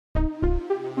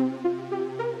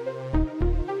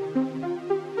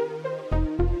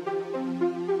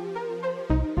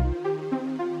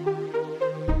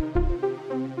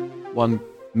One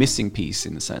missing piece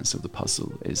in the sense of the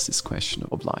puzzle is this question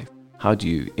of life. How do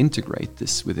you integrate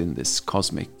this within this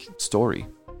cosmic story?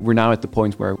 We're now at the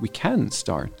point where we can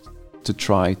start to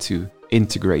try to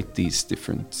integrate these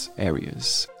different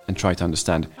areas and try to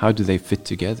understand how do they fit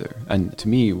together. And to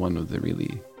me, one of the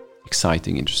really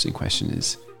exciting, interesting questions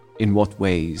is in what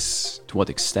ways, to what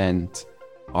extent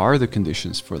are the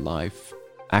conditions for life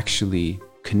actually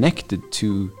connected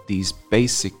to these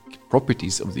basic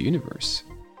properties of the universe?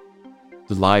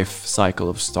 The life cycle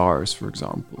of stars, for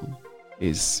example,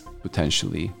 is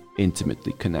potentially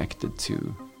intimately connected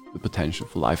to the potential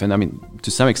for life. And I mean,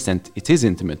 to some extent, it is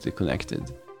intimately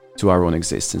connected to our own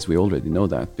existence. We already know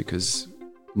that because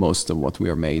most of what we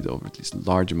are made of, at least a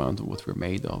large amount of what we're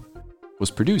made of, was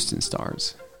produced in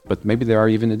stars. But maybe there are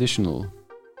even additional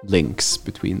links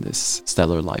between this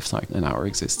stellar life cycle and our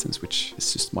existence, which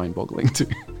is just mind-boggling to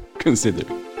consider.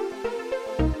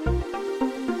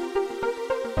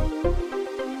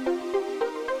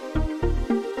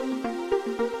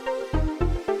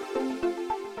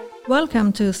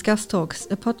 Welcome to SCAS Talks,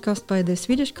 a podcast by the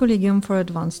Swedish Collegium for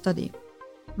Advanced Study.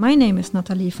 My name is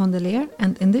Nathalie von der Leer,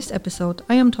 and in this episode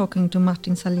I am talking to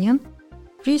Martin Sahlén,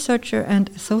 researcher and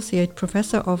associate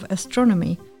professor of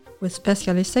astronomy with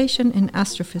specialization in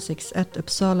astrophysics at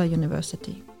Uppsala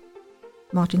University.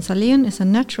 Martin Sahlén is a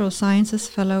natural sciences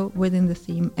fellow within the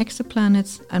theme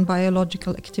exoplanets and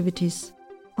biological activities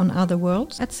on other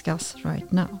worlds at SCAS right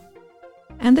now.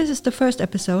 And this is the first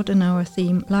episode in our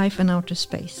theme Life and Outer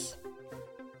Space.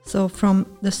 So from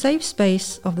the safe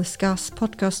space of the SCAS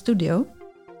podcast studio,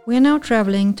 we are now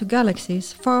traveling to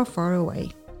galaxies far, far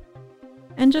away.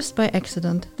 And just by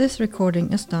accident, this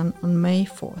recording is done on May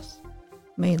 4th.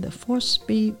 May the force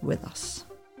be with us.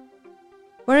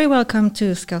 Very welcome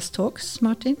to SCAS Talks,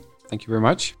 Martin. Thank you very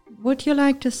much. Would you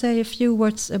like to say a few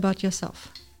words about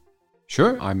yourself?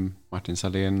 Sure. I'm Martin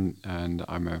Sahlén, and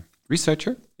I'm a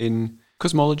researcher in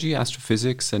cosmology,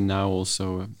 astrophysics, and now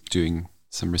also doing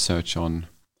some research on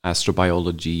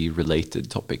astrobiology-related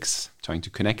topics, trying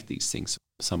to connect these things.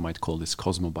 Some might call this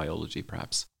cosmobiology,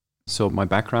 perhaps. So my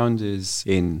background is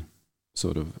in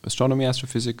sort of astronomy,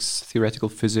 astrophysics, theoretical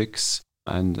physics,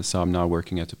 and so I'm now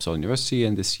working at Uppsala University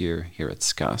and this year here at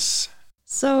SCAS.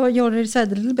 So you already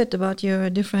said a little bit about your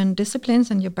different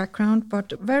disciplines and your background,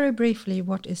 but very briefly,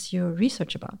 what is your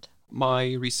research about?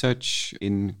 My research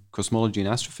in cosmology and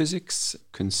astrophysics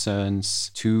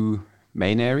concerns two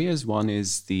main areas. One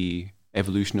is the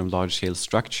evolution of large-scale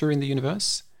structure in the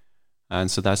universe.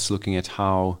 And so that's looking at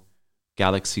how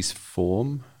galaxies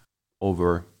form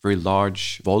over very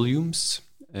large volumes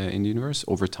in the universe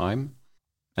over time.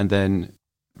 And then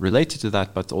related to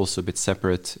that, but also a bit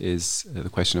separate, is the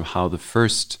question of how the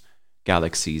first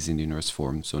galaxies in the universe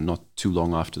formed, so not too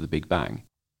long after the Big Bang.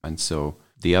 And so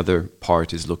the other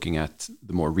part is looking at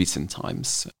the more recent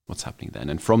times, what's happening then.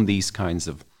 And from these kinds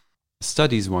of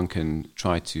studies, one can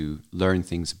try to learn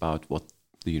things about what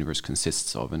the universe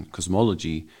consists of. And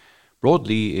cosmology,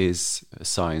 broadly, is a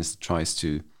science that tries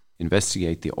to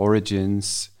investigate the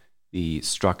origins, the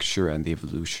structure, and the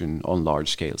evolution on large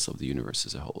scales of the universe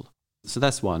as a whole. So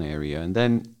that's one area. And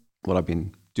then what I've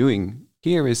been doing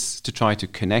here is to try to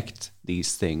connect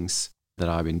these things that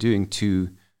I've been doing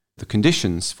to the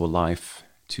conditions for life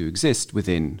to exist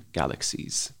within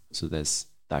galaxies. So there's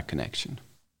that connection.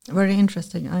 Very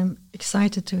interesting. I'm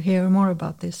excited to hear more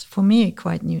about this, for me, a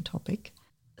quite new topic.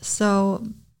 So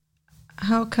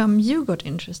how come you got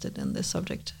interested in this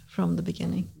subject from the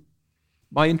beginning?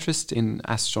 My interest in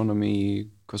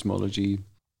astronomy, cosmology,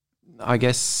 I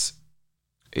guess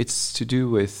it's to do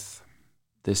with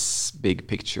this big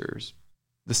picture.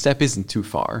 The step isn't too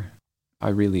far. I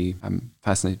really am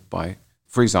fascinated by,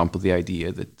 for example, the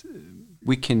idea that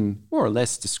we can more or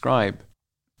less describe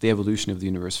the evolution of the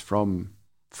universe from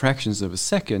fractions of a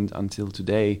second until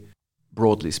today,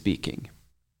 broadly speaking.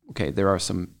 Okay, there are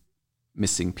some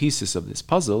missing pieces of this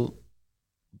puzzle,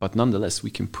 but nonetheless,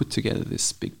 we can put together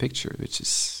this big picture, which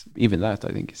is, even that,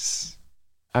 I think, is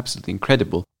absolutely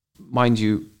incredible. Mind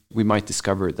you, we might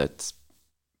discover that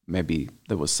maybe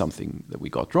there was something that we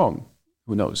got wrong.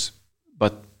 Who knows?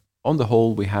 But on the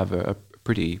whole, we have a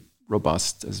pretty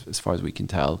robust, as far as we can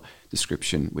tell,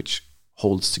 description which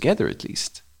holds together, at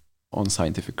least, on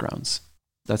scientific grounds.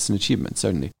 That's an achievement,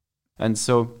 certainly. And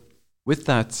so with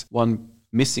that, one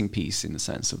missing piece in the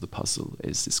sense of the puzzle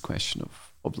is this question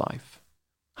of life.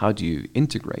 How do you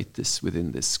integrate this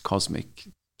within this cosmic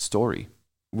story?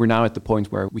 We're now at the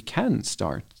point where we can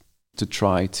start to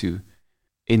try to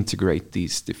integrate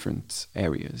these different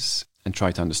areas and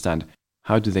try to understand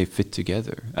how do they fit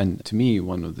together. And to me,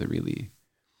 one of the really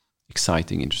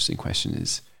exciting, interesting questions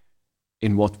is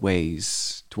in what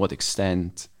ways, to what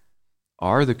extent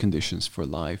are the conditions for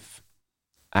life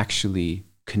actually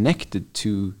connected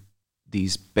to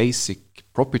these basic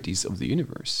properties of the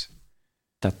universe?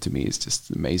 That to me is just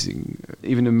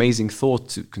an amazing thought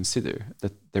to consider,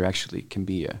 that there actually can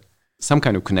be some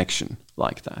kind of connection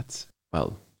like that.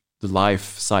 Well, the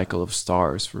life cycle of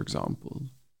stars, for example,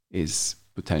 is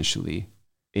potentially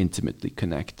intimately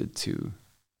connected to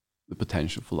the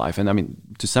potential for life. And I mean,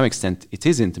 to some extent, it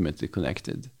is intimately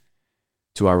connected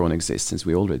to our own existence.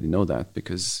 We already know that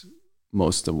because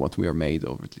most of what we are made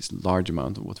of, at least a large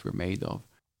amount of what we're made of,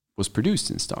 was produced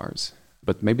in stars.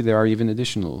 But maybe there are even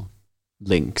additional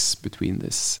links between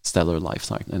this stellar life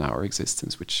cycle and our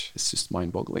existence, which is just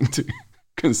mind-boggling to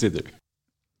consider.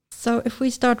 So if we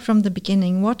start from the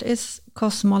beginning, what is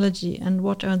cosmology and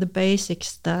what are the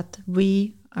basics that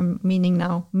we, I'm meaning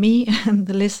now me and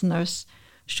the listeners,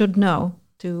 should know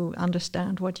to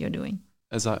understand what you're doing?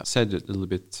 As I said a little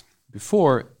bit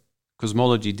before,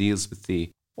 cosmology deals with the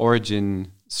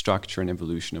origin, structure, and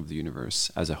evolution of the universe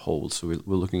as a whole. So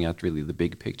we're looking at really the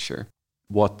big picture.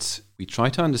 What we try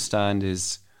to understand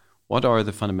is what are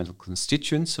the fundamental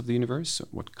constituents of the universe?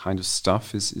 What kind of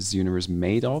stuff is the universe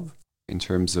made of in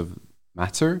terms of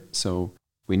matter? So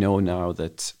we know now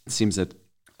that it seems that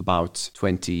about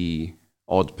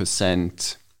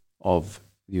 20% of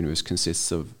the universe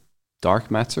consists of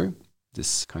dark matter,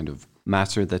 this kind of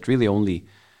matter that really only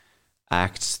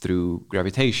acts through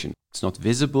gravitation. It's not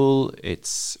visible,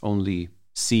 it's only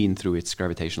seen through its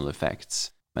gravitational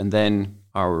effects. And then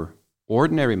our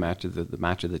ordinary matter, the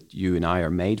matter that you and I are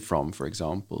made from, for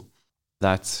example,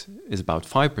 that is about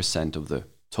 5% of the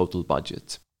total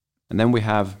budget. And then we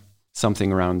have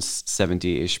something around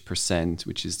 70-ish%,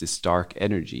 which is this dark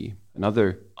energy,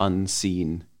 another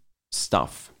unseen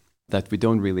stuff that we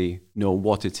don't really know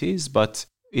what it is, but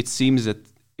it seems that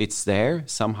it's there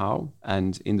somehow.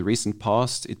 And in the recent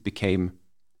past, it became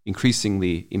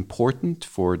increasingly important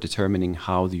for determining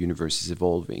how the universe is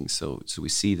evolving. So we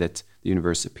see that the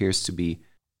universe appears to be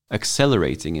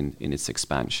accelerating in its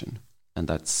expansion. And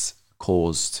that's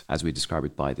caused, as we describe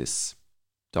it, by this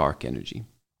dark energy.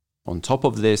 On top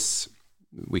of this,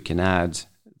 we can add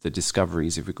the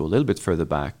discoveries, if we go a little bit further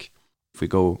back, if we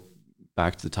go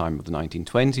back to the time of the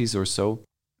 1920s or so.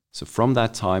 So from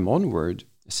that time onward,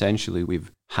 essentially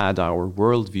we've had our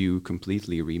worldview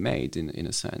completely remade in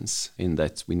a sense, in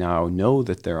that we now know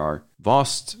that there are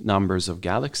vast numbers of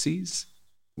galaxies.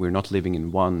 We're not living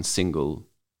in one single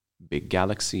big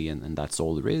galaxy and that's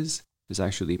all there is. There's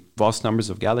actually vast numbers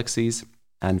of galaxies,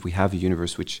 and we have a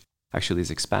universe which actually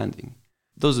is expanding.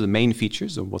 Those are the main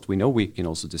features of what we know. We can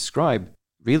also describe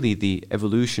really the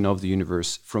evolution of the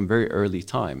universe from very early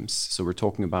times. So we're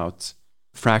talking about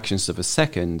fractions of a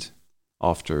second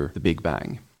after the Big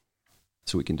Bang.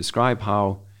 So we can describe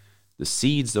how the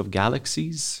seeds of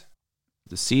galaxies,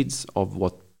 the seeds of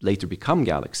what later become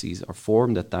galaxies, are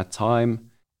formed at that time.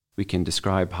 We can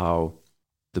describe how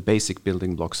the basic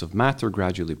building blocks of matter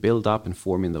gradually build up and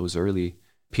form in those early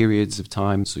periods of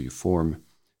time. So you form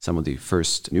some of the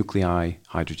first nuclei,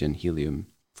 hydrogen, helium,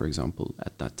 for example,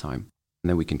 at that time. And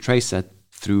then we can trace that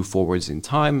through forwards in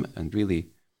time and really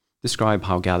describe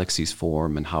how galaxies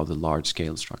form and how the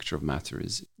large-scale structure of matter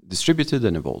is distributed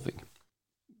and evolving.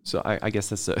 So I guess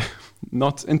that's a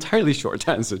not entirely short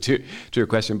answer to your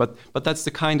question, but that's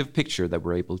the kind of picture that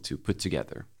we're able to put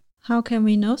together. How can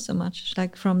we know so much,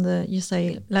 like from you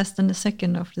say, less than a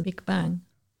second of the Big Bang?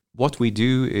 What we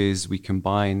do is we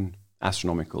combine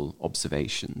astronomical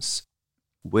observations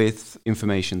with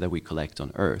information that we collect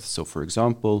on Earth. So, for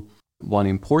example, one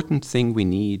important thing we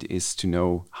need is to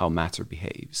know how matter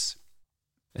behaves,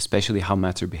 especially how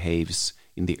matter behaves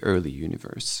in the early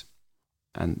universe.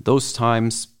 And those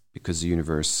times, because the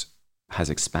universe has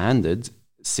expanded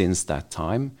since that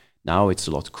time, now it's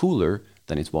a lot cooler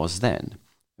than it was then.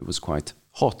 It was quite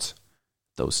hot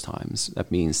those times.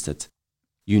 That means that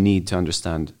you need to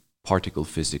understand particle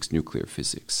physics, nuclear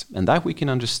physics, and that we can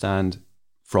understand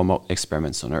from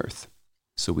experiments on Earth.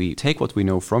 So we take what we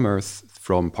know from Earth,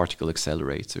 from particle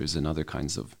accelerators and other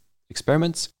kinds of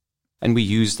experiments, and we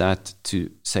use that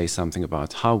to say something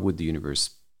about how would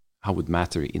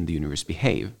matter in the universe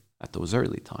behave at those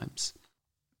early times.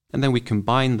 And then we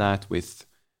combine that with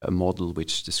a model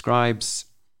which describes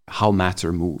how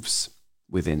matter moves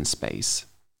within space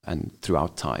and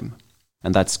throughout time.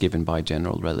 And that's given by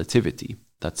general relativity.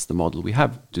 That's the model we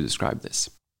have to describe this.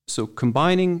 So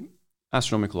combining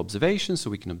astronomical observations, so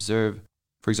we can observe,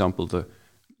 for example, the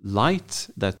light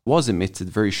that was emitted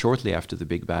very shortly after the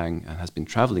Big Bang and has been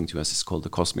traveling to us is called the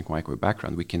cosmic microwave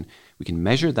background. We can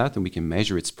measure that, and we can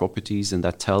measure its properties, and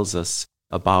that tells us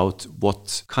about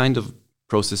what kind of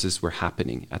processes were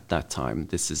happening at that time.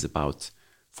 This is about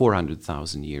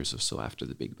 400,000 years or so after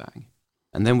the Big Bang.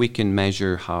 And then we can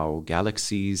measure how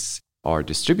galaxies are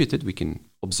distributed. We can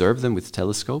observe them with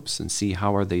telescopes and see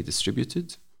how are they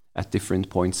distributed at different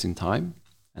points in time.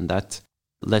 And that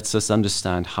lets us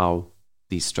understand how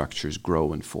these structures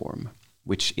grow and form,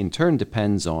 which in turn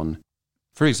depends on,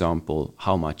 for example,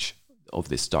 how much of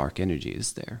this dark energy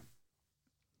is there.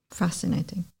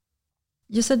 Fascinating.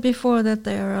 You said before that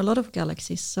there are a lot of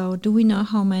galaxies. So do we know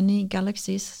how many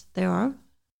galaxies there are?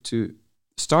 To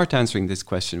start answering this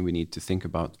question, we need to think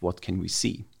about what can we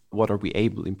see? What are we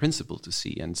able in principle to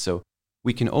see? And so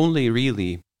we can only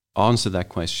really answer that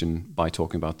question by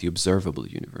talking about the observable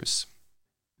universe,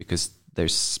 because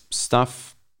there's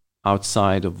stuff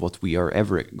outside of what we are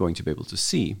ever going to be able to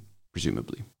see,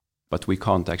 presumably, but we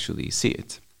can't actually see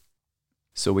it.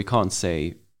 So we can't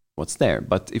say what's there.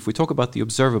 But if we talk about the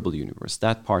observable universe,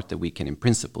 that part that we can in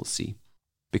principle see,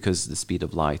 because the speed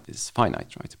of light is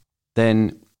finite, right?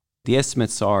 Then the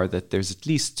estimates are that there's at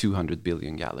least 200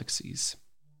 billion galaxies.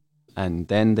 And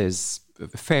then there's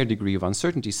a fair degree of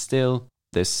uncertainty still.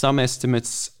 There's some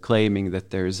estimates claiming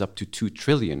that there's up to 2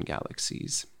 trillion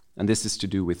galaxies. And this is to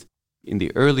do with, in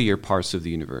the earlier parts of the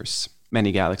universe,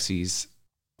 many galaxies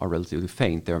are relatively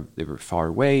faint. They were far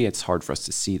away. It's hard for us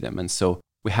to see them. And so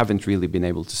we haven't really been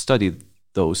able to study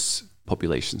those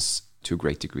populations to a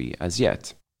great degree as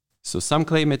yet. So some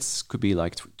claim it could be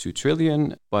like 2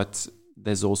 trillion, but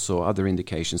there's also other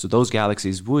indications. So those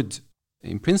galaxies would,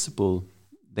 in principle,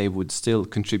 they would still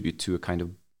contribute to a kind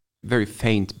of very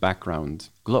faint background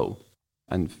glow.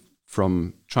 And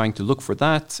from trying to look for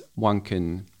that, one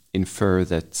can infer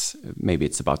that maybe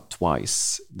it's about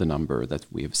twice the number that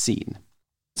we have seen.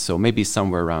 So maybe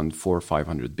somewhere around 400 or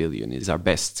 500 billion is our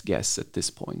best guess at this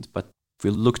point. But if we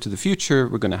look to the future,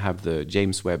 we're going to have the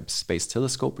James Webb Space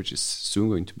Telescope, which is soon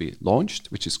going to be launched,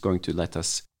 which is going to let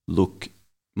us look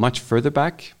much further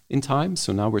back in time.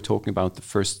 So now we're talking about the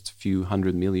first few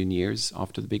 100 million years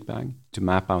after the Big Bang to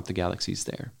map out the galaxies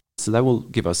there. So that will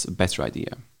give us a better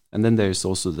idea. And then there's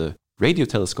also the radio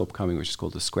telescope coming, which is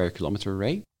called the Square Kilometre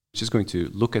Array, which is going to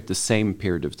look at the same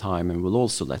period of time and will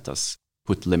also let us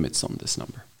put limits on this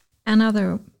number.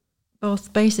 Another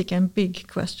both basic and big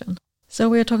question. So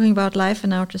we're talking about life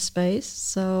in outer space.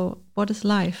 So what is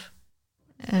life?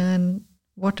 And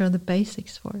what are the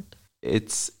basics for it?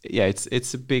 It's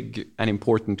a big and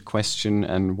important question,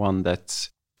 and one that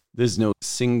there's no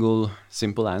single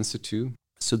simple answer to.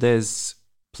 So there's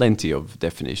plenty of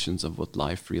definitions of what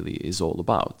life really is all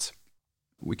about.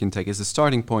 We can take as a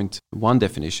starting point one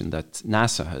definition that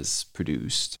NASA has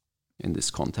produced in this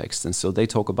context. And so they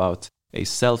talk about a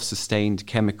self-sustained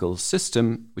chemical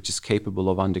system which is capable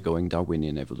of undergoing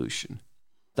Darwinian evolution.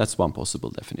 That's one possible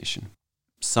definition.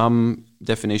 Some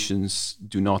definitions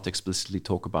do not explicitly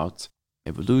talk about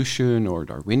evolution or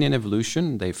Darwinian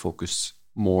evolution. They focus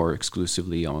more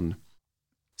exclusively on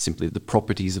simply the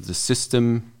properties of the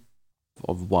system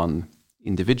of one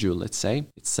individual, let's say,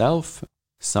 itself.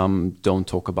 Some don't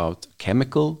talk about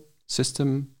chemical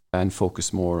system and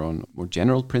focus more on more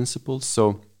general principles.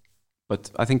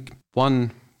 But I think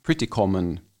one pretty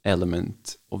common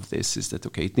element of this is that,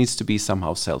 it needs to be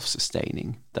somehow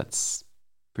self-sustaining. That's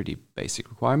pretty basic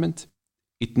requirement.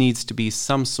 It needs to be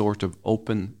some sort of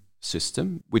open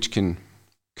system which can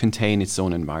contain its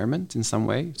own environment in some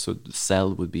way. So the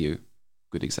cell would be a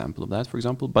good example of that, for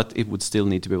example, but it would still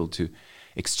need to be able to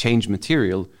exchange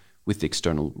material with the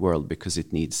external world because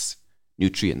it needs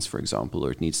nutrients, for example,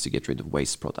 or it needs to get rid of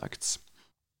waste products.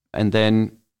 And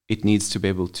then it needs to be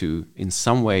able to, in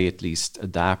some way at least,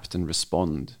 adapt and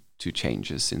respond to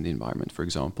changes in the environment, for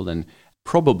example, and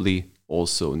probably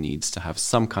also needs to have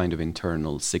some kind of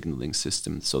internal signaling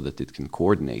system so that it can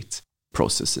coordinate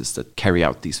processes that carry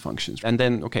out these functions. And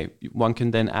then, one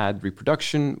can then add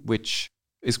reproduction, which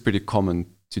is pretty common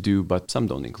to do, but some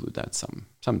don't include that,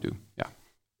 some do, yeah.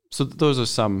 So those are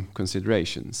some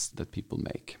considerations that people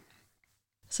make.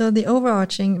 So the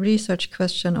overarching research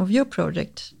question of your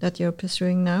project that you're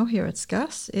pursuing now here at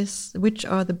SCAS is, which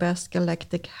are the best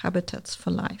galactic habitats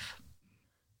for life?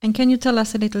 And can you tell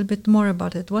us a little bit more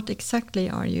about it? What exactly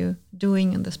are you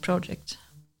doing in this project?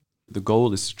 The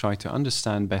goal is to try to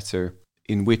understand better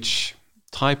in which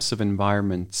types of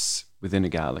environments within a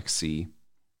galaxy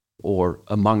or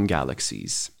among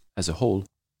galaxies as a whole,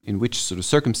 in which sort of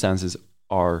circumstances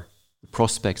are the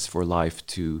prospects for life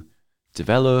to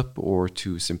develop or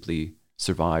to simply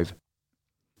survive.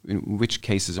 In which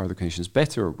cases are the conditions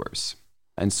better or worse?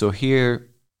 And so here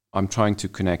I'm trying to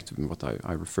connect what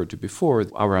I referred to before,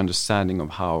 our understanding of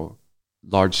how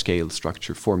large-scale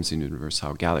structure forms in the universe,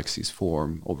 how galaxies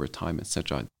form over time,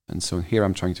 etc. And so here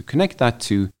I'm trying to connect that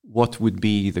to what would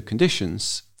be the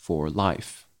conditions for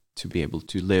life to be able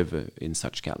to live in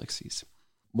such galaxies.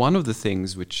 One of the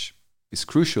things which is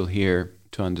crucial here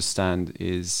to understand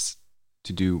is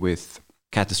to do with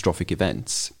catastrophic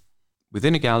events.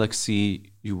 Within a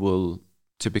galaxy, you will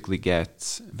typically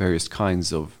get various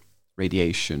kinds of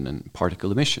radiation and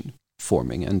particle emission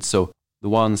forming. And so the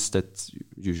ones that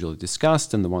usually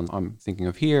discussed and the ones I'm thinking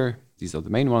of here, these are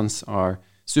the main ones, are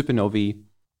supernovae,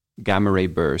 gamma ray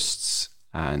bursts,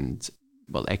 and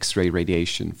X-ray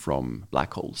radiation from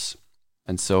black holes.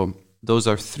 And so those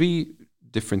are three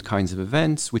different kinds of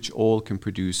events which all can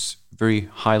produce very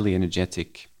highly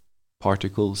energetic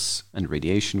particles and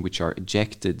radiation which are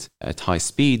ejected at high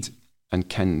speed and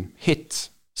can hit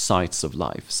sites of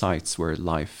life, sites where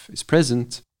life is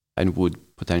present, and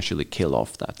would potentially kill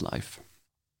off that life.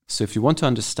 So if you want to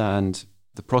understand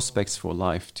the prospects for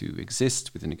life to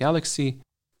exist within a galaxy,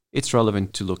 it's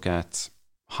relevant to look at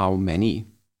how many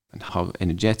and how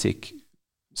energetic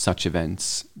such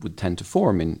events would tend to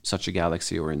form in such a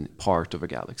galaxy or in part of a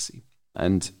galaxy.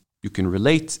 And you can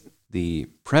relate the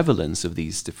prevalence of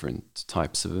these different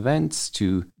types of events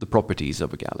to the properties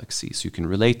of a galaxy. So you can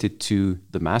relate it to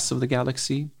the mass of the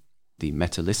galaxy, the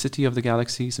metallicity of the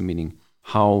galaxy, so meaning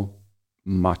how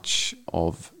much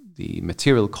of the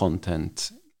material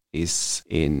content is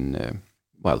in,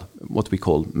 what we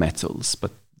call metals,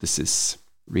 but this is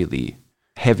really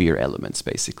heavier elements,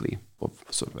 basically, of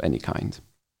sort of any kind.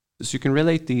 So you can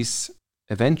relate these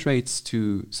event rates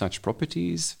to such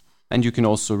properties, and you can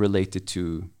also relate it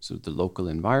to sort of the local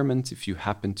environment. If you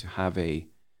happen to have a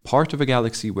part of a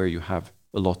galaxy where you have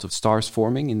a lot of stars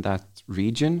forming in that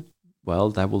region,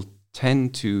 that will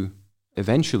tend to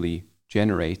eventually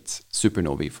generate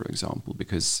supernovae, for example,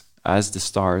 because as the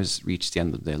stars reach the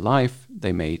end of their life,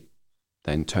 they may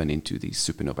then turn into these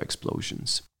supernova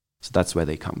explosions. So that's where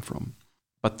they come from.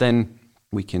 But then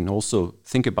we can also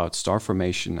think about star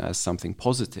formation as something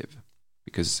positive,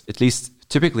 because at least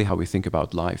typically how we think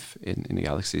about life in a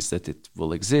galaxy is that it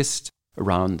will exist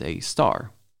around a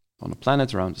star, on a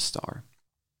planet around a star.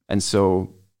 And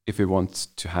so if we want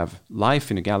to have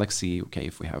life in a galaxy,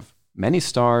 if we have many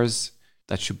stars,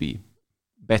 that should be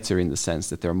better in the sense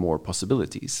that there are more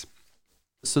possibilities.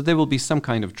 So there will be some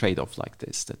kind of trade-off like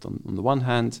this, that on the one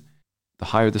hand, the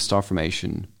higher the star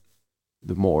formation,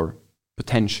 the more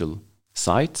potential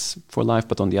sites for life,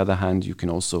 but on the other hand, you can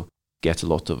also get a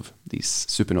lot of these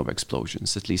supernova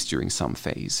explosions, at least during some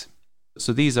phase.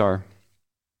 So these are,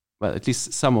 at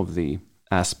least some of the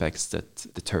aspects that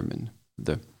determine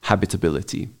the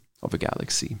habitability of a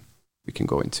galaxy. We can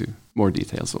go into more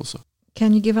details also.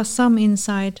 Can you give us some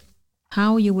insight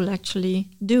how you will actually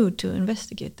do to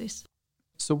investigate this?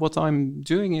 So what I'm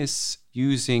doing is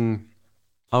using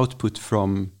output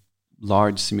from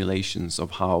large simulations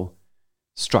of how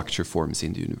structure forms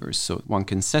in the universe. So one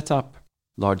can set up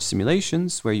large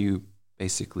simulations where you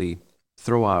basically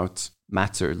throw out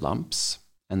matter lumps,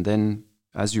 and then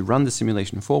as you run the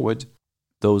simulation forward,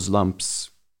 those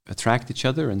lumps attract each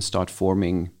other and start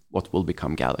forming what will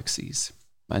become galaxies.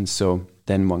 And so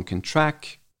then one can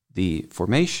track the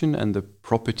formation and the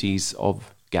properties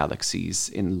of galaxies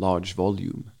in large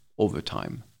volume over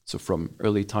time. So from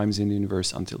early times in the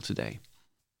universe until today.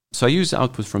 So I use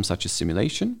output from such a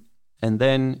simulation, and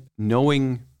then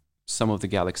knowing some of the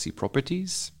galaxy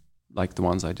properties, like the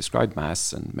ones I described,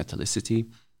 mass and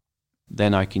metallicity,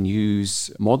 then I can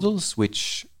use models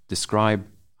which describe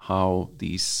how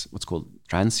these, what's called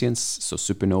transients, so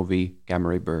supernovae, gamma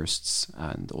ray bursts,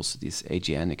 and also this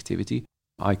AGN activity.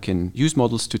 I can use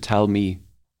models to tell me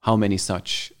how many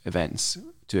such events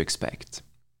to expect.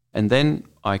 And then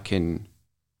I can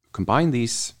combine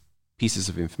these pieces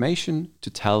of information to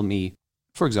tell me,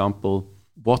 for example,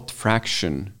 what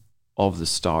fraction of the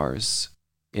stars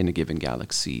in a given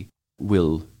galaxy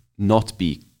will not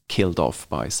be killed off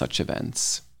by such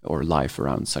events or life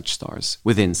around such stars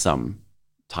within some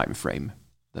time frame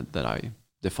that I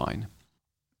define.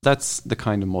 That's the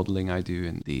kind of modeling I do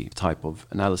and the type of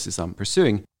analysis I'm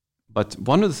pursuing. But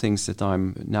one of the things that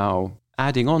I'm now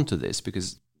adding on to this,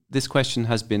 because this question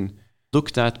has been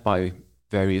looked at by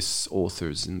various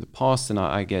authors in the past, and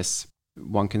I guess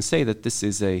one can say that this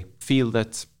is a field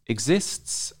that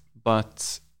exists,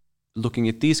 but looking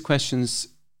at these questions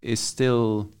is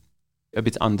still a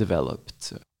bit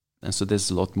undeveloped. And so there's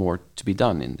a lot more to be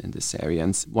done in this area.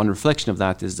 And one reflection of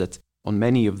that is that on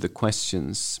many of the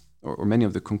questions or many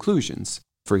of the conclusions,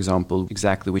 for example,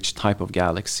 exactly which type of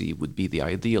galaxy would be the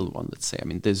ideal one, let's say.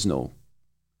 There's no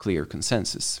clear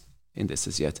consensus in this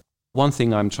as yet. One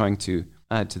thing I'm trying to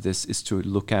add to this is to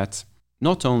look at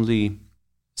not only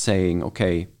saying,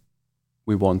 okay,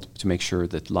 we want to make sure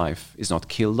that life is not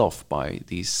killed off by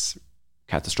these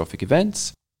catastrophic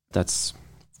events, That's,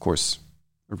 of course,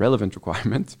 a relevant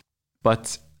requirement.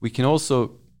 But we can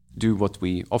also do what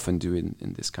we often do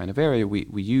in this kind of area.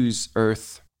 We use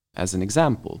Earth as an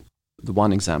example, the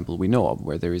one example we know of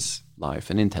where there is life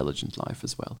and intelligent life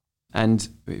as well. And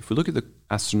if we look at the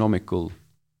astrophysical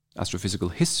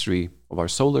history of our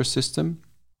solar system,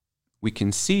 we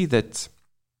can see that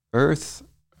Earth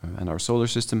and our solar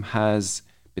system has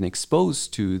been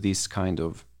exposed to these kind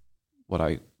of what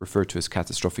I refer to as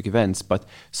catastrophic events, but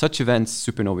such events,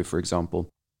 supernovae, for example,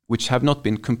 which have not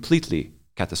been completely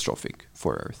catastrophic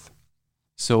for Earth.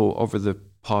 So over the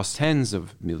past tens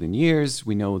of million years,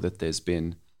 we know that there's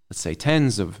been, let's say,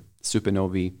 tens of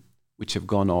supernovae which have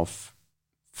gone off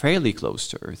fairly close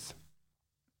to Earth.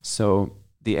 So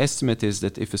the estimate is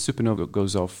that if a supernova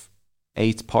goes off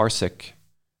 8 parsec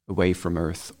away from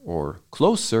Earth or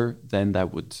closer, then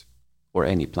that would, or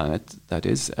any planet that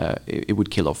is, it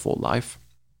would kill off all life.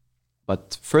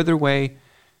 But further away,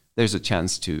 there's a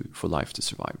chance for life to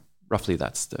survive. Roughly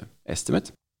that's the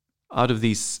estimate. Out of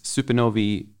these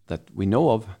supernovae that we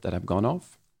know of that have gone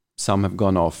off, some have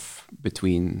gone off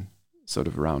between sort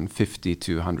of around 50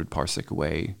 to 100 parsec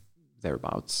away,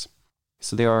 thereabouts.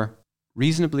 So they are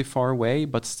reasonably far away,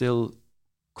 but still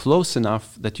close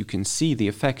enough that you can see the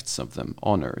effects of them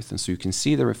on Earth. And so you can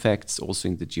see their effects also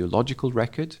in the geological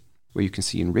record, where you can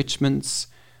see enrichments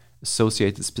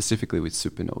associated specifically with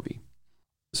supernovae.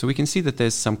 So we can see that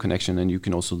there's some connection, and you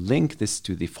can also link this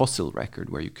to the fossil record,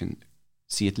 where you can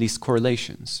see at least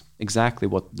correlations. Exactly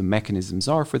what the mechanisms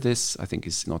are for this, I think,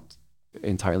 is not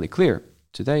entirely clear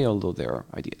today, although there are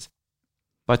ideas.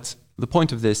 But the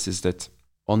point of this is that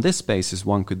on this basis,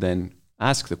 one could then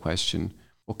ask the question,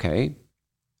 okay,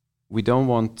 we don't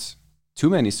want too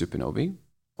many supernovae,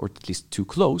 or at least too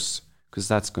close, because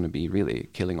that's going to be really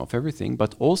killing off everything.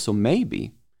 But also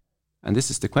maybe, and this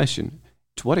is the question,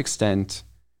 to what extent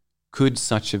could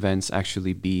such events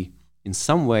actually be in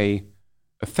some way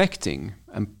affecting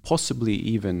and possibly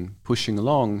even pushing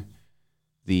along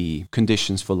the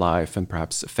conditions for life and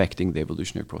perhaps affecting the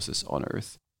evolutionary process on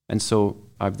Earth? And so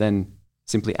I've then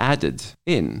simply added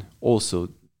in also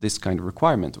this kind of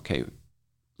requirement. Okay,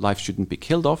 life shouldn't be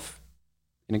killed off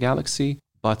in a galaxy,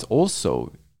 but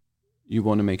also you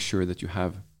want to make sure that you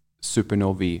have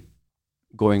supernovae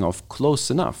going off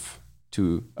close enough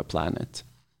to a planet,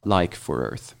 like for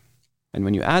Earth. And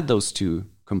when you add those two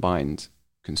combined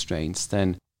constraints,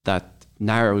 then that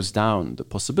narrows down the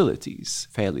possibilities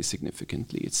fairly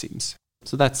significantly, it seems.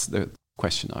 So that's the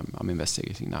question I'm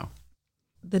investigating now.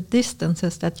 The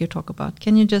distances that you talk about,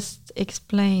 can you just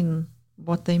explain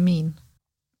what they mean?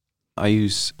 I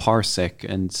use parsec,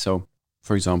 and so,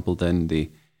 for example, then the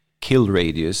kill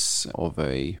radius of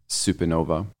a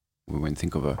supernova, when we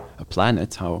think of a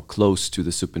planet, how close to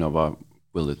the supernova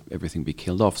will everything be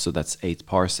killed off? So that's 8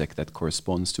 parsec, that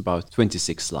corresponds to about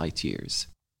 26 light years.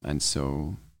 And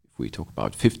so if we talk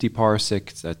about 50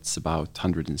 parsec, that's about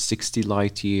 160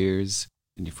 light years.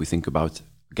 And if we think about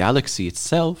a galaxy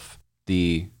itself,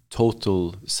 the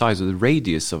total size of the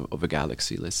radius of a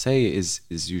galaxy, let's say, is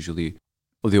usually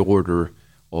of the order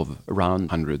of around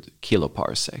 100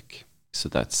 kiloparsec. So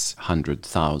that's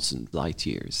 100,000 light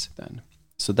years then.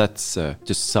 So that's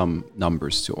just some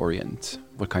numbers to orient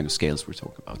what kind of scales we're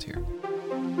talking about here.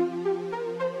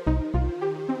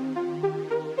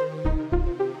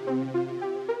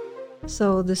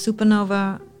 So the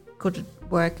supernova could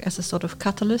work as a sort of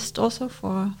catalyst also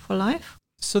for life?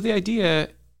 So the idea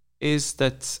is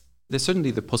that there's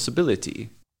certainly the possibility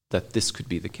that this could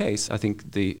be the case. I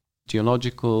think the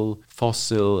geological,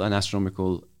 fossil, and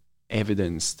astronomical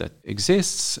evidence that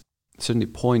exists certainly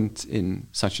point in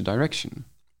such a direction.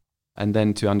 And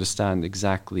then to understand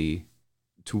exactly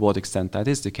to what extent that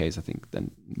is the case, I think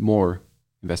then more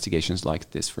investigations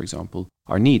like this, for example,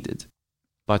 are needed.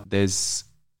 But there's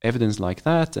evidence like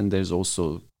that, and there's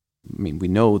also, we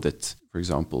know that, for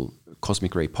example,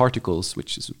 cosmic ray particles,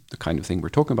 which is the kind of thing we're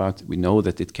talking about, we know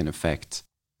that it can affect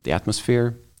the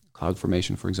atmosphere, cloud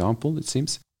formation, for example, it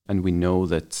seems. And we know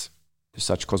that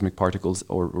such cosmic particles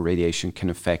or radiation can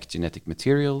affect genetic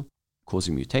material,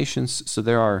 causing mutations. So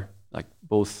there are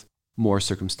both more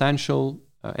circumstantial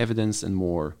evidence and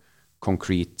more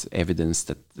concrete evidence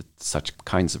that such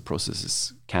kinds of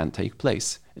processes can take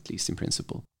place, at least in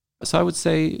principle. So I would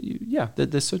say,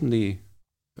 that there's certainly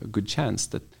a good chance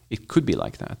that it could be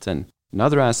like that. And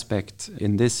another aspect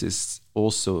in this is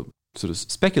also sort of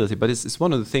speculative, but it's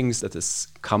one of the things that has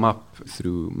come up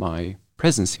through my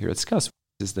presence here at SCAS,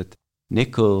 is that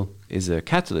nickel is a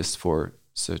catalyst for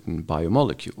certain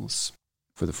biomolecules,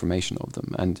 for the formation of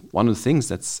them. And one of the things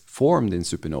that's formed in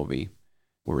supernovae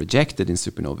or ejected in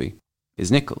supernovae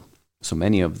is nickel. So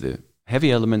many of the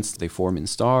heavy elements, they form in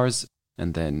stars,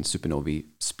 and then supernovae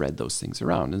spread those things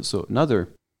around. And so another,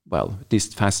 well, at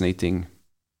least fascinating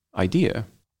idea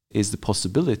is the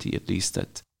possibility, at least,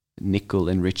 that nickel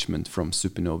enrichment from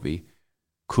supernovae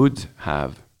could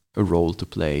have a role to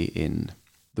play in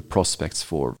the prospects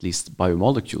for at least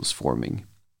biomolecules forming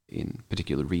in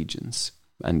particular regions.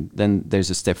 And then there's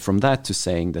a step from that to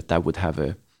saying that that would have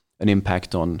an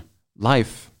impact on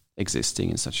life existing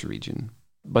in such a region.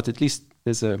 But at least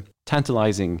there's a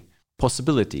tantalizing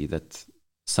possibility that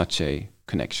such a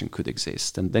connection could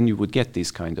exist. And then you would get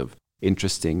these kind of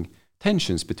interesting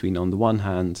tensions between, on the one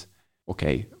hand,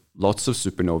 okay, lots of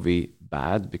supernovae,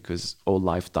 bad because all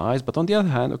life dies. But on the other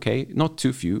hand, okay, not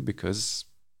too few because,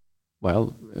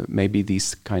 well, maybe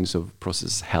these kinds of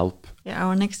processes help. Yeah,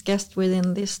 our next guest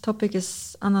within this topic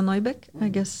is Anna Neubeck. I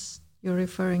guess you're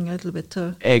referring a little bit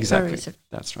to exactly. her research.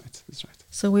 That's right. That's right.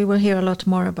 So we will hear a lot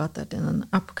more about that in an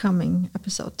upcoming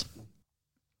episode.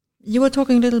 You were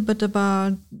talking a little bit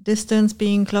about distance,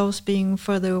 being close, being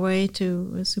further away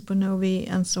to supernovae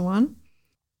and so on.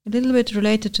 A little bit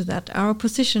related to that, our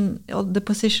position, or the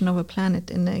position of a planet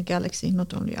in a galaxy,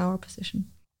 not only our position.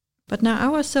 But now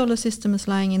our solar system is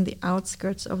lying in the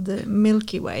outskirts of the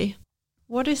Milky Way.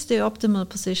 What is the optimal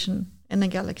position in a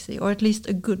galaxy, or at least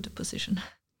a good position?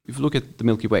 If you look at the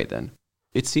Milky Way then,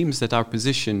 it seems that our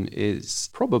position is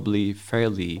probably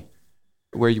fairly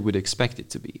where you would expect it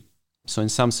to be. So in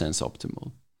some sense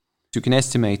optimal. You can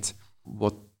estimate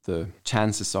what the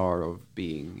chances are of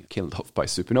being killed off by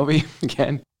supernovae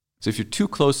again. So if you're too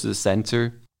close to the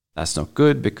center, that's not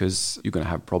good because you're going to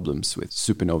have problems with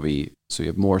supernovae. So you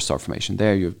have more star formation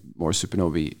there, you have more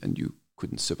supernovae, and you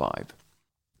couldn't survive.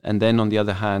 And then on the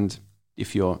other hand,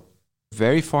 if you're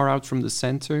very far out from the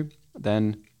center,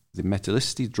 then the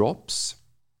metallicity drops,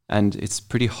 and it's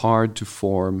pretty hard to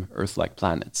form Earth-like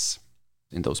planets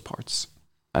in those parts.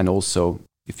 And also,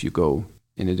 if you go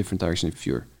in a different direction, if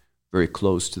you're very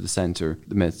close to the center,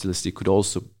 the metallicity could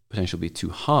also potentially be too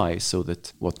high, so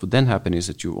that what would then happen is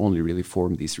that you only really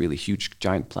form these really huge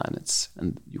giant planets,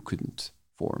 and you couldn't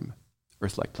form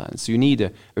Earth-like planets. So you need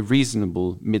a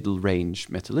reasonable middle range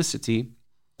metallicity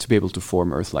to be able to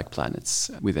form Earth-like planets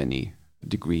with any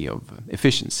degree of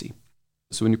efficiency.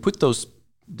 So when you put those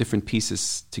different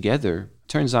pieces together, it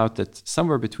turns out that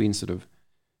somewhere between sort of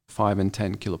 5 and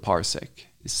 10 kiloparsec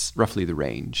is roughly the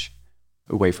range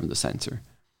away from the center.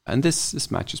 And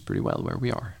this matches pretty well where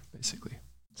we are, basically.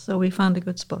 So we found a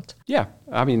good spot. Yeah,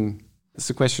 I mean, it's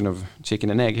a question of chicken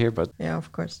and egg here, but... Yeah,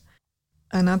 of course.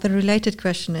 Another related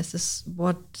question is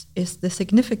what is the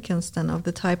significance then of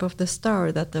the type of the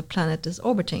star that the planet is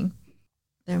orbiting?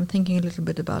 I'm thinking a little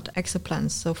bit about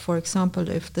exoplanets. So, for example,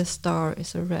 if the star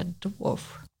is a red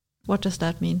dwarf, what does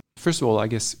that mean? First of all, I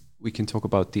guess we can talk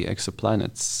about the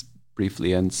exoplanets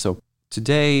briefly. And so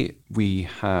today we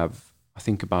have, I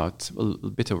think, about a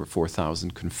bit over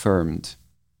 4,000 confirmed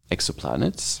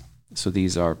exoplanets. So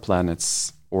these are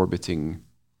planets orbiting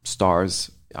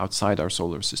stars outside our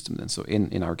solar system, and so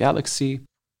in our galaxy.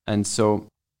 And so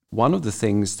one of the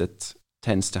things that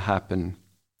tends to happen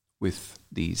with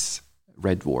these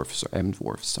red dwarfs or M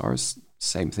dwarf stars,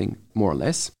 same thing more or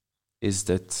less, is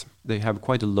that they have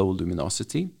quite a low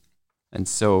luminosity. And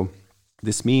so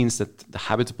this means that the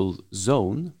habitable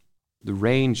zone, the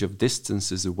range of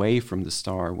distances away from the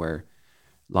star where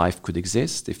life could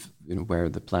exist, if where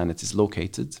the planet is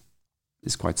located,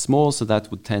 is quite small. So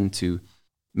that would tend to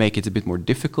make it a bit more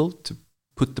difficult to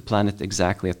put the planet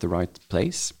exactly at the right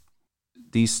place.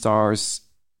 These stars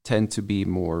tend to be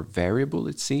more variable,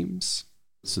 it seems.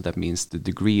 So that means the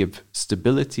degree of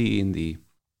stability in the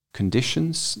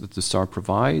conditions that the star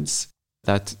provides,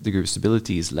 that degree of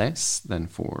stability is less than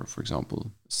for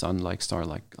example, a sun-like star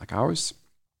like ours.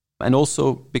 And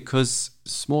also because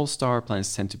small star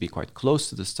planets tend to be quite close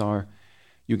to the star,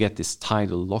 you get this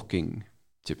tidal locking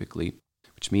typically,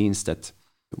 which means that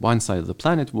one side of the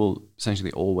planet will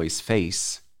essentially always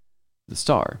face the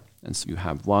star. And so you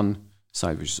have one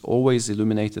side which is always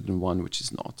illuminated and one which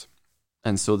is not.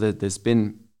 And so there's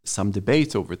been some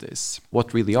debate over this.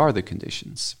 What really are the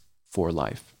conditions for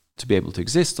life to be able to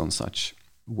exist on such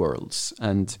worlds?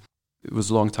 And it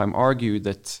was a long time argued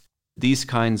that these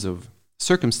kinds of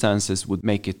circumstances would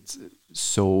make it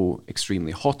so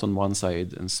extremely hot on one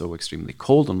side and so extremely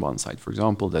cold on one side, for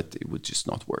example, that it would just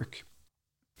not work.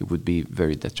 It would be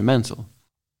very detrimental.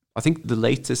 I think the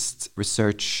latest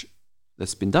research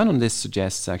that's been done on this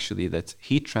suggests actually that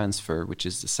heat transfer, which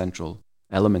is the central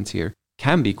element here,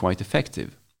 can be quite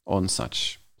effective on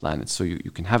such planets. So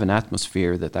you can have an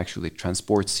atmosphere that actually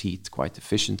transports heat quite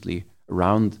efficiently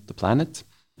around the planet,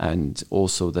 and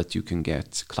also that you can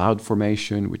get cloud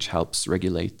formation, which helps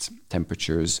regulate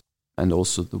temperatures. and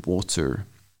also the water.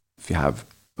 If you have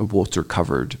a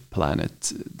water-covered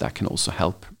planet, that can also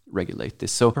help regulate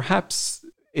this. So perhaps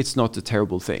it's not a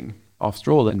terrible thing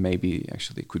after all, and maybe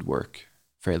actually it could work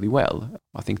fairly well.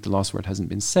 I think the last word hasn't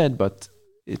been said, but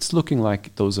it's looking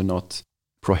like those are not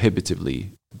prohibitively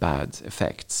bad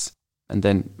effects. And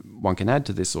then one can add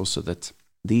to this also that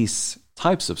these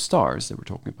types of stars that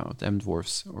we're talking about, M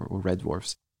dwarfs or red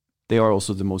dwarfs, they are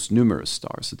also the most numerous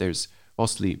stars. So there's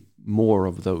vastly more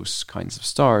of those kinds of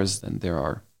stars than there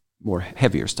are more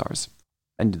heavier stars.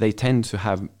 And they tend to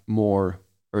have more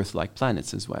Earth-like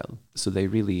planets as well. So they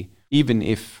really, even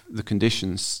if the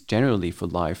conditions generally for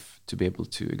life to be able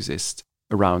to exist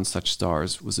around such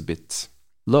stars was a bit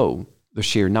low, the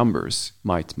sheer numbers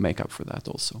might make up for that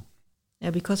also.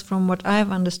 Yeah, because from what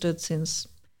I've understood, since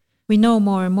we know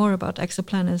more and more about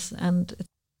exoplanets, and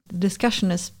the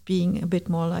discussion is being a bit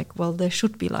more like, well, there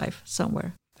should be life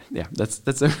somewhere. Yeah,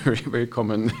 that's a very, very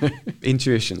common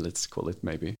intuition, let's call it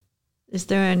maybe. Is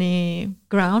there any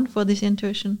ground for this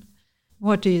intuition?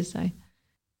 What do you say?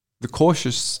 The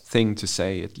cautious thing to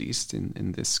say, at least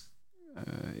in this,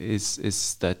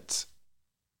 is that,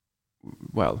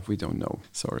 well, we don't know.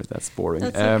 Sorry, that's boring.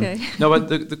 That's okay. No,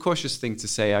 but the cautious thing to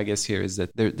say, I guess, here is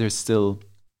that there's still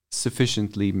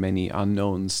sufficiently many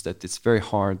unknowns that it's very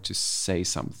hard to say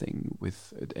something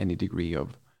with any degree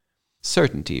of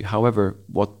certainty. However,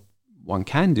 what one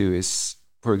can do is,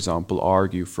 for example,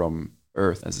 argue from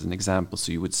Earth as an example.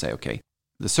 So you would say, okay,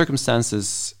 the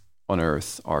circumstances on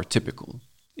Earth are typical.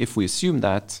 If we assume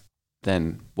that,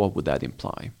 then what would that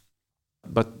imply?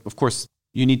 But of course,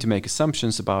 you need to make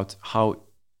assumptions about how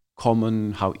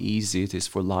common, how easy it is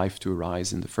for life to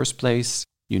arise in the first place.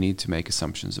 You need to make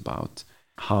assumptions about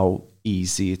how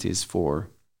easy it is for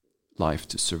life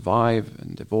to survive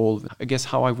and evolve. I guess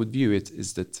how I would view it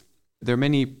is that there are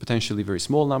many potentially very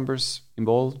small numbers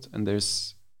involved, and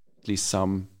there's at least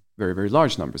some very, very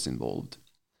large numbers involved.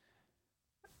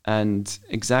 And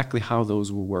exactly how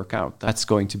those will work out, that's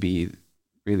going to be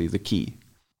really the key.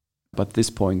 But at this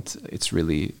point, it's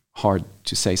really hard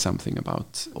to say something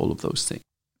about all of those things.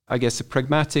 I guess a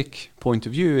pragmatic point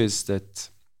of view is that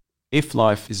if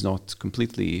life is not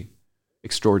completely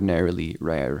extraordinarily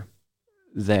rare,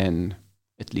 then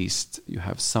at least you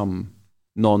have some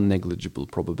non-negligible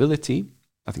probability.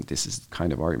 I think this is the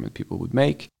kind of argument people would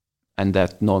make. And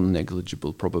that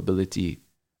non-negligible probability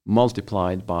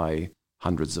multiplied by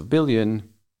hundreds of billion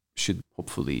should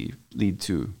hopefully lead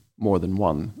to more than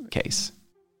one case.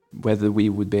 Whether we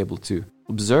would be able to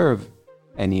observe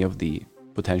any of the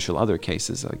potential other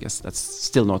cases, I guess that's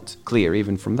still not clear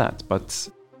even from that, but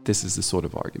this is the sort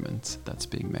of argument that's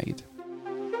being made.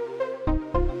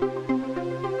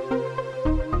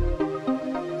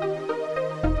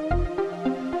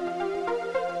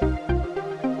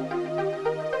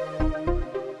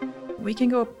 We can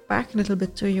go back a little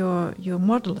bit to your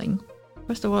modeling.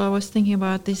 First of all, I was thinking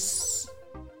about this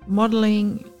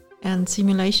modeling and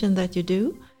simulation that you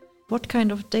do. What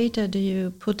kind of data do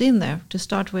you put in there to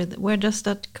start with? Where does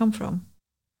that come from?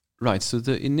 Right, so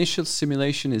the initial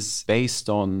simulation is based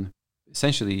on,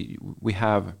 essentially, we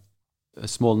have a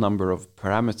small number of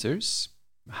parameters,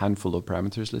 a handful of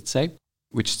parameters, let's say,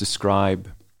 which describe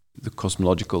the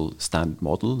cosmological standard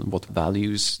model and what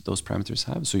values those parameters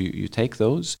have. So you take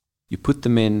those, you put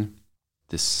them in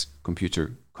this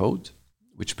computer code,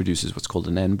 which produces what's called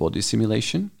an n-body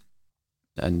simulation.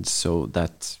 And so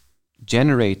that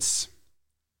generates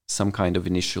some kind of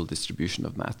initial distribution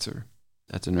of matter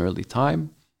at an early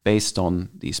time based on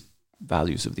these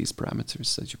values of these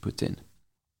parameters that you put in.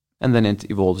 And then it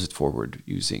evolves it forward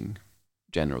using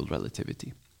general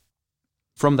relativity.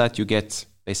 From that, you get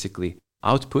basically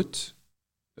output,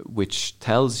 which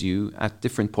tells you at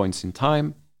different points in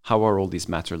time, how are all these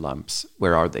matter lumps,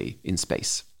 where are they in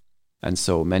space? And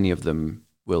so many of them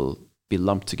will be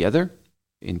lumped together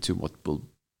into what will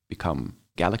become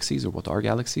galaxies, or what are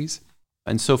galaxies.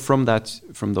 And so from those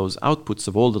outputs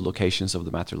of all the locations of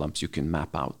the matter lumps, you can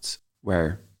map out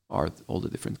where are all the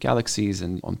different galaxies.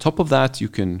 And on top of that, you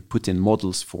can put in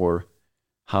models for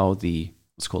how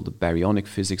what's called the baryonic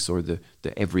physics, or the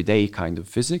everyday kind of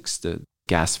physics, the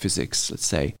gas physics, let's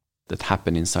say, that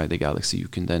happen inside the galaxy. You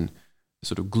can then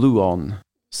sort of glue on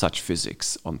such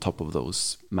physics on top of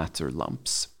those matter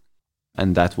lumps.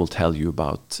 And that will tell you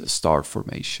about star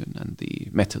formation and the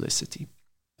metallicity.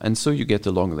 And so you get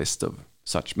a long list of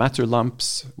such matter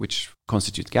lumps, which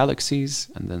constitute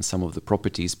galaxies, and then some of the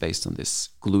properties based on this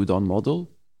glued-on model.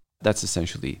 That's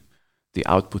essentially the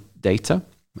output data.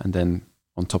 And then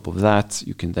on top of that,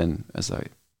 you can then, as I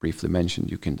briefly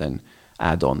mentioned, you can then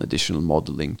add on additional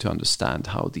modeling to understand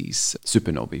how these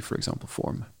supernovae, for example,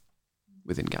 form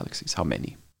within galaxies, how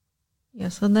many. Yeah,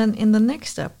 so then in the next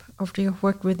step, after you've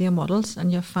worked with your models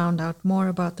and you've found out more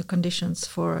about the conditions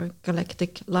for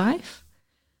galactic life,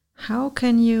 how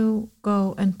can you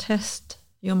go and test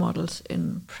your models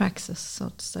in praxis, so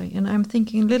to say? And I'm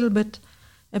thinking a little bit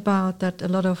about that a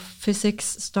lot of physics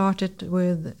started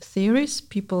with theories,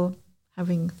 people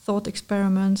having thought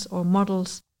experiments or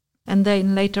models, and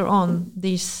then later on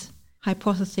these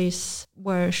hypotheses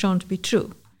were shown to be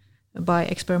true by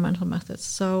experimental methods.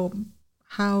 So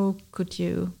how could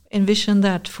you envision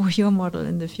that for your model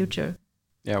in the future?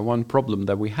 Yeah, one problem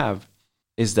that we have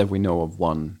is that we know of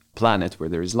one planet where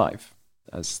there is life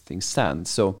as things stand.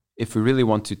 So if we really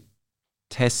want to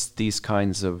test these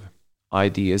kinds of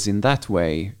ideas in that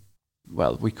way,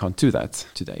 well, we can't do that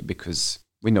today because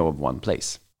we know of one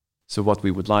place. So what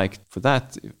we would like for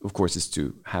that, of course, is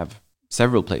to have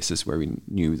several places where we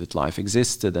knew that life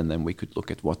existed, and then we could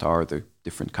look at what are the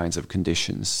different kinds of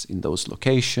conditions in those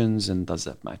locations, and does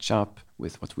that match up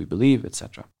with what we believe,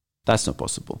 etc. That's not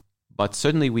possible. But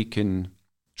certainly we can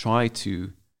try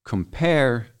to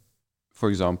compare, for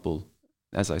example,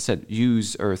 as I said,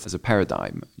 use Earth as a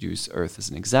paradigm, use Earth as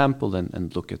an example,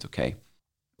 and look at, okay,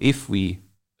 if we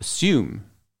assume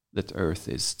that Earth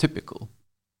is typical,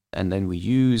 and then we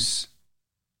use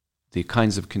the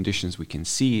kinds of conditions we can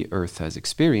see Earth has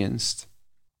experienced,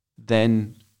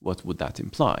 then what would that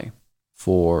imply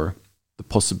for the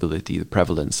possibility, the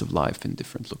prevalence of life in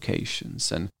different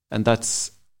locations? And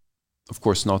that's, of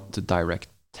course, not the direct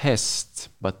test,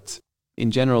 but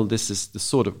in general, this is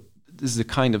the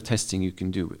kind of testing you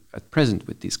can do at present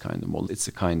with these kind of models. It's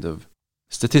a kind of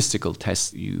statistical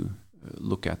test. You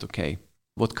look at, okay,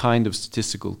 what kind of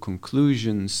statistical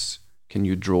conclusions can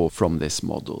you draw from this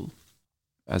model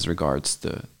as regards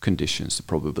the conditions, the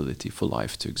probability for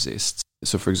life to exist?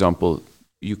 So, for example,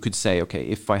 you could say, okay,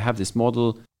 if I have this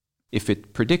model, if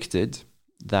it predicted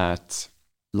that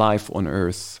life on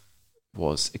Earth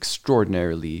was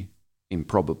extraordinarily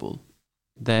improbable,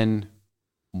 then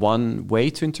one way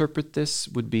to interpret this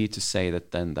would be to say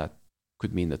that then that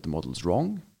could mean that the model is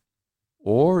wrong,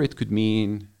 or it could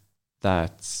mean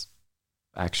that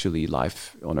actually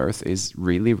life on Earth is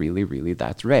really, really, really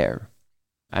that rare.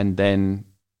 And then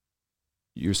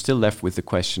you're still left with the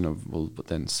question of, well, but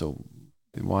then so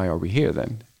why are we here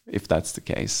then, if that's the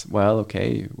case? Well,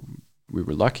 okay, we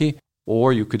were lucky.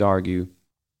 Or you could argue,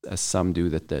 as some do,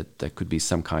 that there could be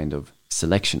some kind of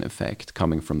selection effect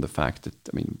coming from the fact that,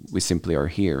 I mean, we simply are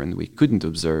here and we couldn't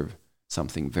observe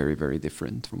something very, very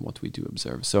different from what we do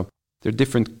observe. So there are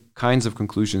different kinds of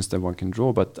conclusions that one can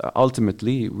draw, but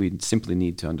ultimately we simply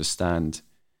need to understand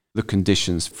the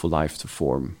conditions for life to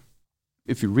form.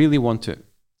 If you really want to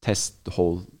test the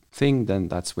whole thing, then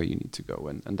that's where you need to go.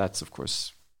 And that's, of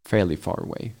course, fairly far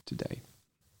away today.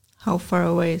 How far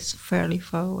away is fairly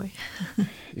far away?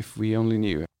 If we only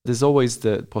knew. There's always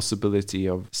the possibility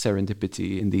of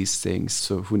serendipity in these things.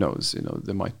 So who knows?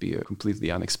 There might be a completely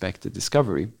unexpected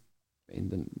discovery in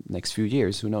the next few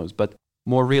years. Who knows? But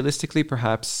more realistically,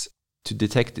 perhaps, to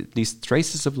detect at least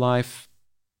traces of life,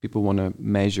 people want to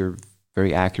measure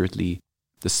very accurately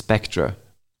the spectra,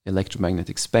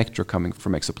 electromagnetic spectra coming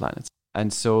from exoplanets.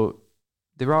 And so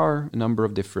there are a number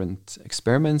of different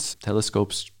experiments,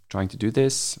 telescopes trying to do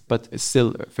this, but it's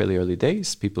still fairly early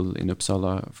days. People in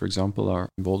Uppsala, for example, are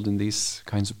involved in these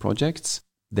kinds of projects.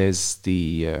 There's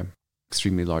the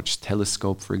extremely large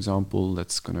telescope, for example,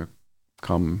 that's going to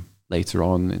come later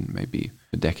on in maybe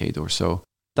a decade or so.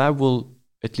 That will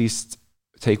at least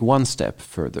take one step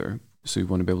further. So you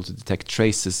want to be able to detect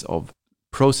traces of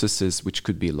processes which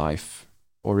could be life,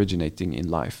 originating in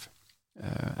life.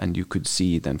 And you could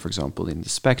see then, for example, in the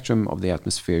spectrum of the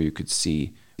atmosphere, you could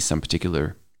see some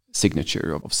particular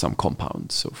signature of some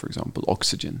compound. So, for example,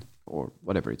 oxygen or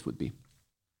whatever it would be.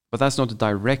 But that's not a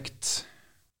direct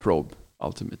probe,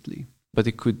 ultimately. But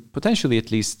it could potentially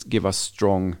at least give us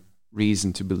strong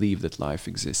reason to believe that life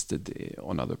existed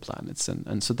on other planets.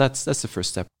 And so that's the first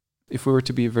step. If we were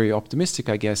to be very optimistic,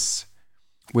 I guess,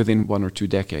 within 1 or 2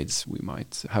 decades, we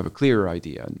might have a clearer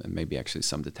idea and maybe actually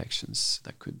some detections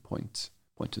that could point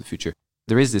to the future.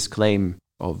 There is this claim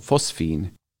of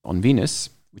phosphine on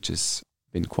Venus, which has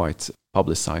been quite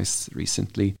publicized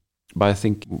recently, but I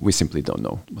think we simply don't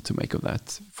know what to make of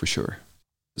that for sure.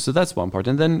 So that's one part.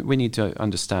 And then we need to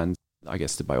understand, I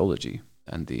guess, the biology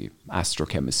and the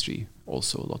astrochemistry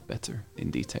also a lot better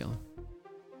in detail.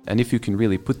 And if you can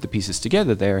really put the pieces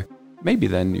together there, maybe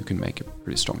then you can make a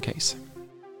pretty strong case.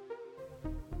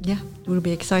 Yeah, it will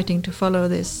be exciting to follow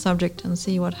this subject and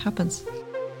see what happens.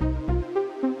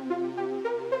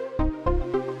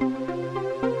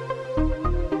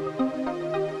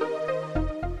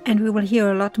 And we will hear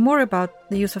a lot more about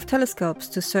the use of telescopes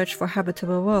to search for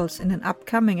habitable worlds in an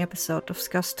upcoming episode of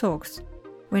SCAS Talks,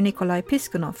 where Nikolai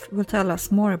Piskunov will tell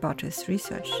us more about his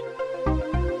research.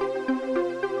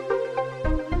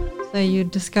 So you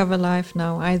discover life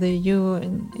now, either you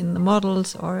in the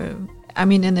models or,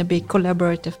 in a big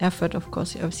collaborative effort, of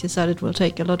course. As you said, it will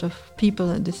take a lot of people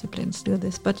and disciplines to do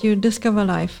this, but you discover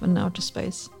life in outer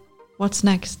space. What's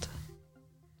next?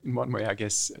 In one way, I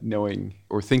guess, knowing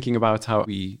or thinking about how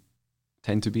we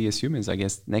tend to be as humans, I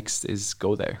guess next is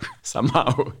go there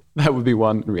somehow. That would be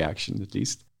one reaction, at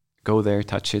least. Go there,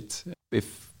 touch it.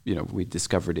 If, we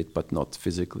discovered it, but not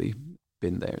physically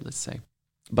been there, let's say.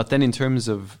 But then in terms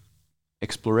of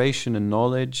exploration and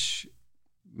knowledge,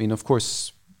 of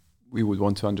course, we would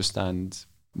want to understand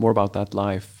more about that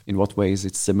life, in what ways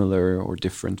it's similar or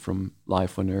different from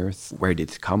life on Earth, where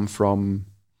did it come from,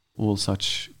 all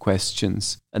such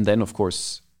questions. And then, of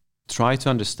course, try to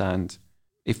understand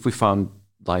if we found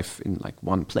life in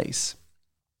one place.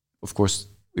 Of course,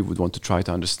 we would want to try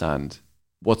to understand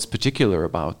what's particular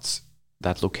about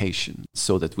that location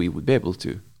so that we would be able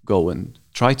to go and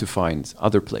try to find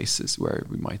other places where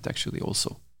we might actually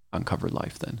also uncover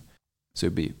life then. So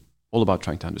it'd be all about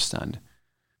trying to understand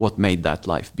what made that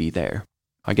life be there.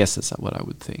 I guess that's what I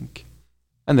would think.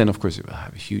 And then, of course, it will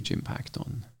have a huge impact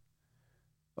on,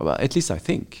 well, at least I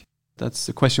think. That's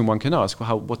the question one can ask.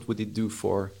 What would it do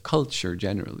for culture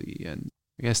generally? And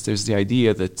I guess there's the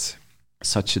idea that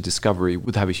such a discovery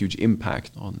would have a huge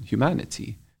impact on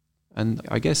humanity. And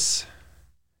I guess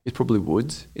it probably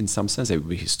would, in some sense. It would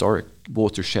be a historic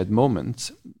watershed moment,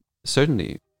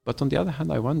 certainly. But on the other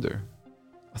hand, I wonder.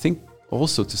 I think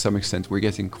also to some extent we're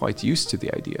getting quite used to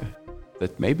the idea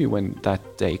that maybe when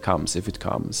that day comes, if it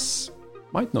comes,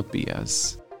 might not be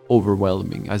as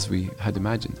overwhelming as we had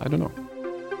imagined. I don't know.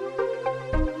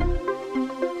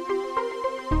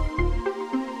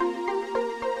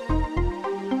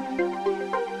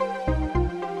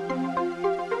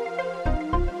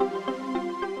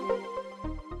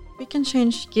 We can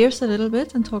change gears a little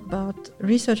bit and talk about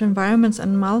research environments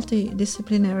and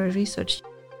multidisciplinary research.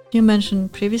 You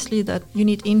mentioned previously that you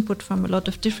need input from a lot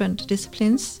of different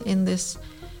disciplines in this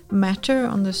matter,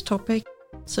 on this topic.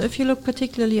 So if you look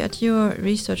particularly at your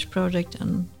research project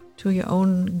and to your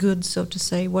own good, so to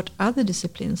say, what other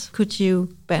disciplines could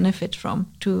you benefit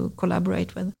from to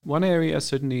collaborate with? One area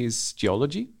certainly is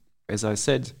geology. As I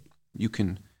said, you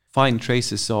can find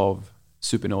traces of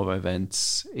supernova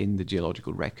events in the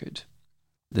geological record.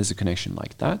 There's a connection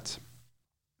like that.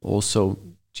 Also,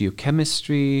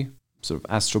 geochemistry, sort of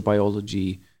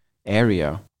astrobiology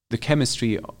area, the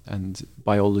chemistry and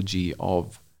biology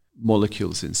of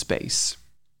molecules in space,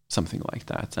 something like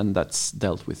that. And that's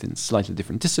dealt with in slightly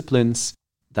different disciplines.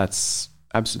 That's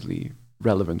absolutely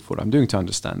relevant for what I'm doing to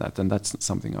understand that. And that's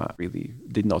something I really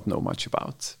did not know much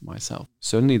about myself.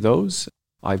 Certainly those.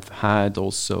 I've had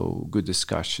also good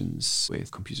discussions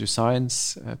with computer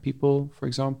science people, for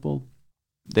example.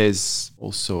 There's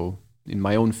also in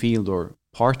my own field or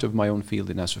part of my own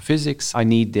field in astrophysics, I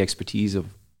need the expertise of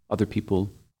other people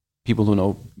who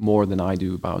know more than I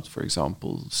do about, for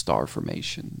example, star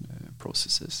formation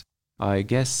processes. I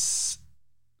guess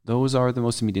those are the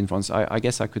most immediate ones. I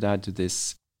guess I could add to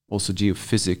this also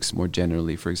geophysics more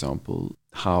generally, for example,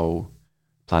 how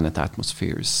planet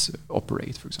atmospheres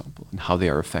operate, for example, and how they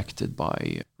are affected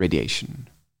by radiation,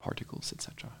 particles,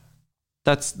 etc.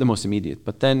 That's the most immediate.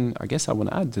 But then I guess I want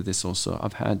to add to this also,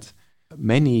 I've had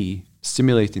many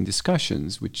stimulating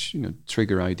discussions which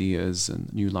trigger ideas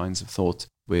and new lines of thought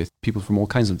with people from all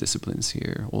kinds of disciplines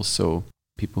here. Also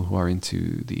people who are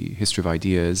into the history of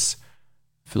ideas,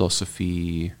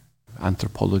 philosophy,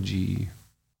 anthropology,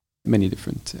 many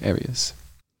different areas.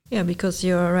 Yeah, because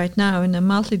you're right now in a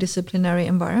multidisciplinary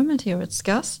environment here at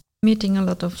SCAS, meeting a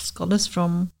lot of scholars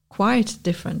from quite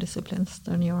different disciplines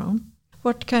than your own.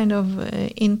 What kind of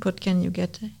input can you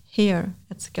get here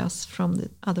at SCAS from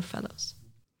the other fellows?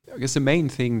 I guess the main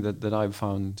thing that I've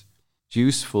found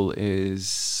useful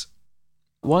is,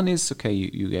 one is,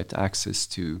 you get access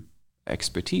to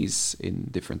expertise in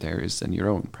different areas than your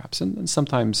own, perhaps. And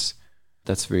sometimes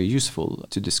that's very useful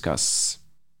to discuss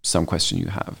some question you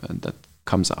have and that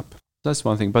comes up. That's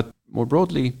one thing. But more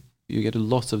broadly, you get a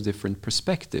lot of different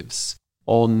perspectives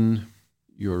on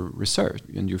your research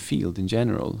and your field in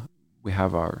general. We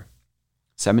have our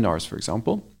seminars, for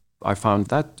example. I found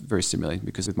that very stimulating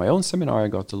because with my own seminar, I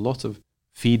got a lot of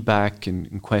feedback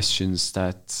and questions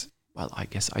that, well, I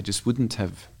guess I just wouldn't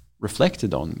have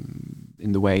reflected on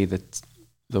in the way that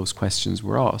those questions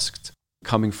were asked,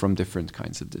 coming from different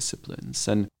kinds of disciplines.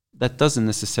 And that doesn't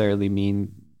necessarily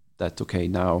mean that,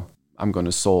 now I'm going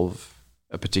to solve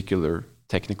a particular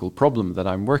technical problem that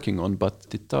I'm working on, but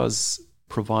it does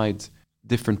provide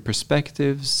different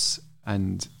perspectives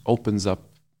and opens up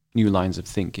new lines of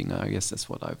thinking. I guess that's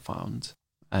what I've found.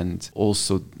 And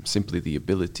also simply the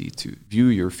ability to view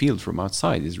your field from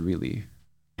outside is really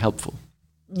helpful.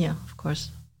 Yeah, of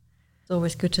course. It's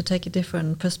always good to take a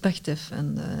different perspective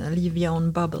and leave your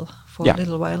own bubble for a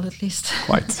little while at least.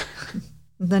 Quite.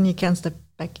 Then you can step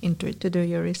back into it to do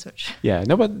your research. Yeah,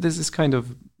 no, but this is kind of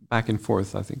back and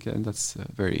forth, I think, and that's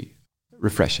very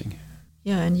refreshing.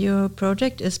 Yeah, and your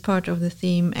project is part of the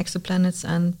theme Exoplanets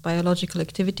and Biological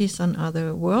Activities on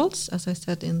Other Worlds, as I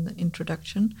said in the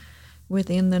introduction,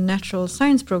 within the Natural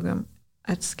Science program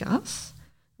at SCAS.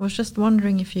 I was just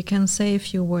wondering if you can say a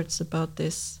few words about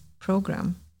this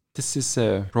program. This is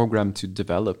a program to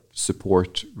develop,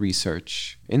 support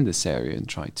research in this area and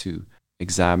try to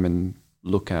examine,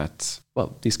 look at,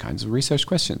 well, these kinds of research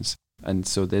questions. And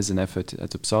so there's an effort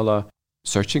at Uppsala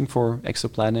searching for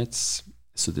exoplanets.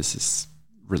 So this is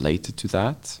related to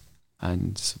that.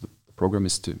 And so the program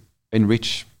is to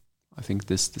enrich, I think,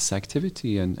 this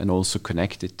activity and also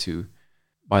connect it to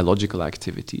biological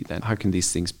activity. Then how can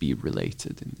these things be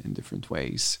related in different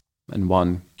ways? And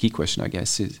one key question, I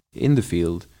guess, is in the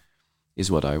field is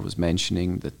what I was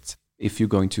mentioning, that if you're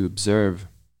going to observe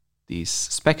these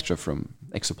spectra from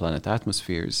exoplanet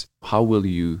atmospheres, how will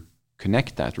you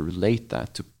connect that or relate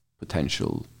that to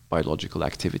potential biological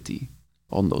activity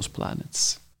on those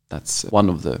planets? That's one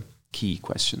of the key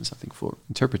questions, I think, for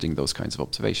interpreting those kinds of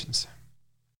observations.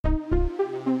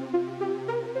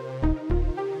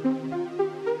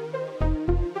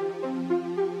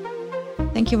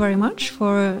 Thank you very much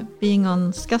for being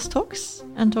on SCAS Talks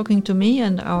and talking to me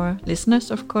and our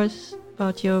listeners, of course,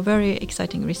 about your very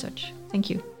exciting research. Thank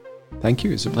you. Thank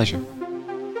you. It's a pleasure.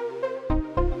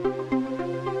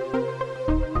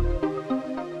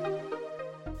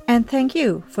 And thank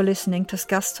you for listening to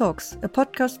SCAS Talks, a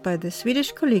podcast by the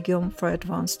Swedish Collegium for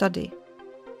Advanced Study.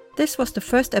 This was the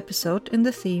first episode in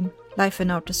the theme Life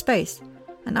in Outer Space,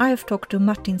 and I have talked to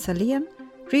Martin Sahlén,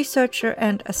 researcher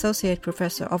and associate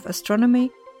professor of astronomy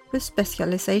with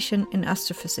specialization in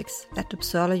astrophysics at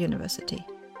Uppsala University,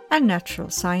 and natural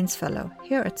science fellow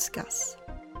here at SCAS.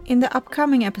 In the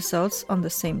upcoming episodes on the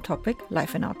same topic,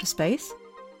 life in outer space,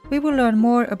 we will learn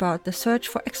more about the search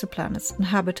for exoplanets and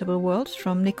habitable worlds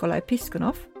from Nikolai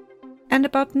Piskunov, and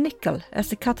about nickel as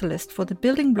the catalyst for the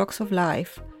building blocks of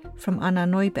life from Anna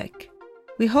Neubeck.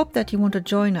 We hope that you want to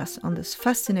join us on this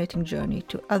fascinating journey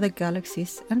to other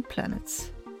galaxies and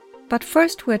planets. But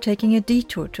first we are taking a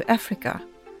detour to Africa.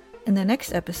 In the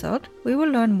next episode, we will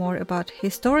learn more about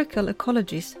historical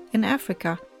ecologies in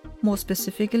Africa, more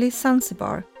specifically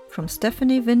Zanzibar, from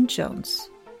Stephanie Wynne-Jones.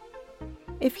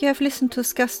 If you have listened to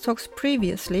SCAS Talks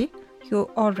previously, you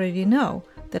already know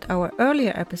that our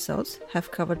earlier episodes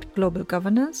have covered global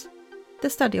governance, the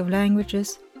study of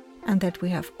languages, and that we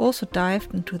have also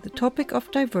dived into the topic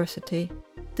of diversity.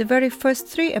 The very first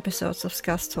 3 episodes of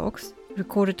SCAS Talks,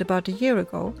 recorded about a year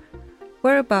ago,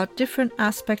 were about different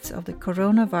aspects of the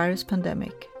coronavirus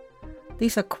pandemic.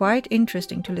 These are quite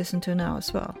interesting to listen to now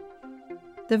as well.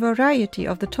 The variety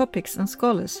of the topics and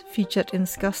scholars featured in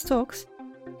SCAS Talks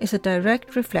is a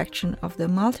direct reflection of the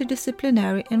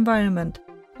multidisciplinary environment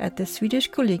at the Swedish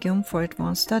Collegium for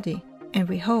Advanced Study, and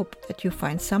we hope that you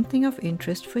find something of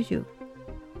interest for you.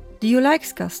 Do you like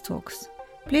SCAS Talks?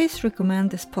 Please recommend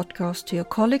this podcast to your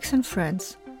colleagues and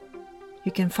friends.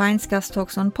 You can find SCAS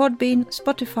Talks on Podbean,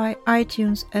 Spotify,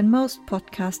 iTunes, and most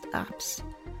podcast apps.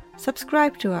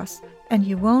 Subscribe to us and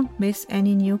you won't miss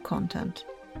any new content.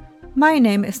 My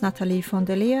name is Nathalie von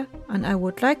der Leer, and I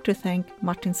would like to thank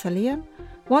Martin Sahlén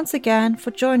once again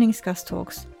for joining SCAS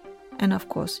Talks, and of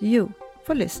course you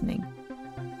for listening.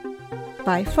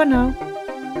 Bye for now.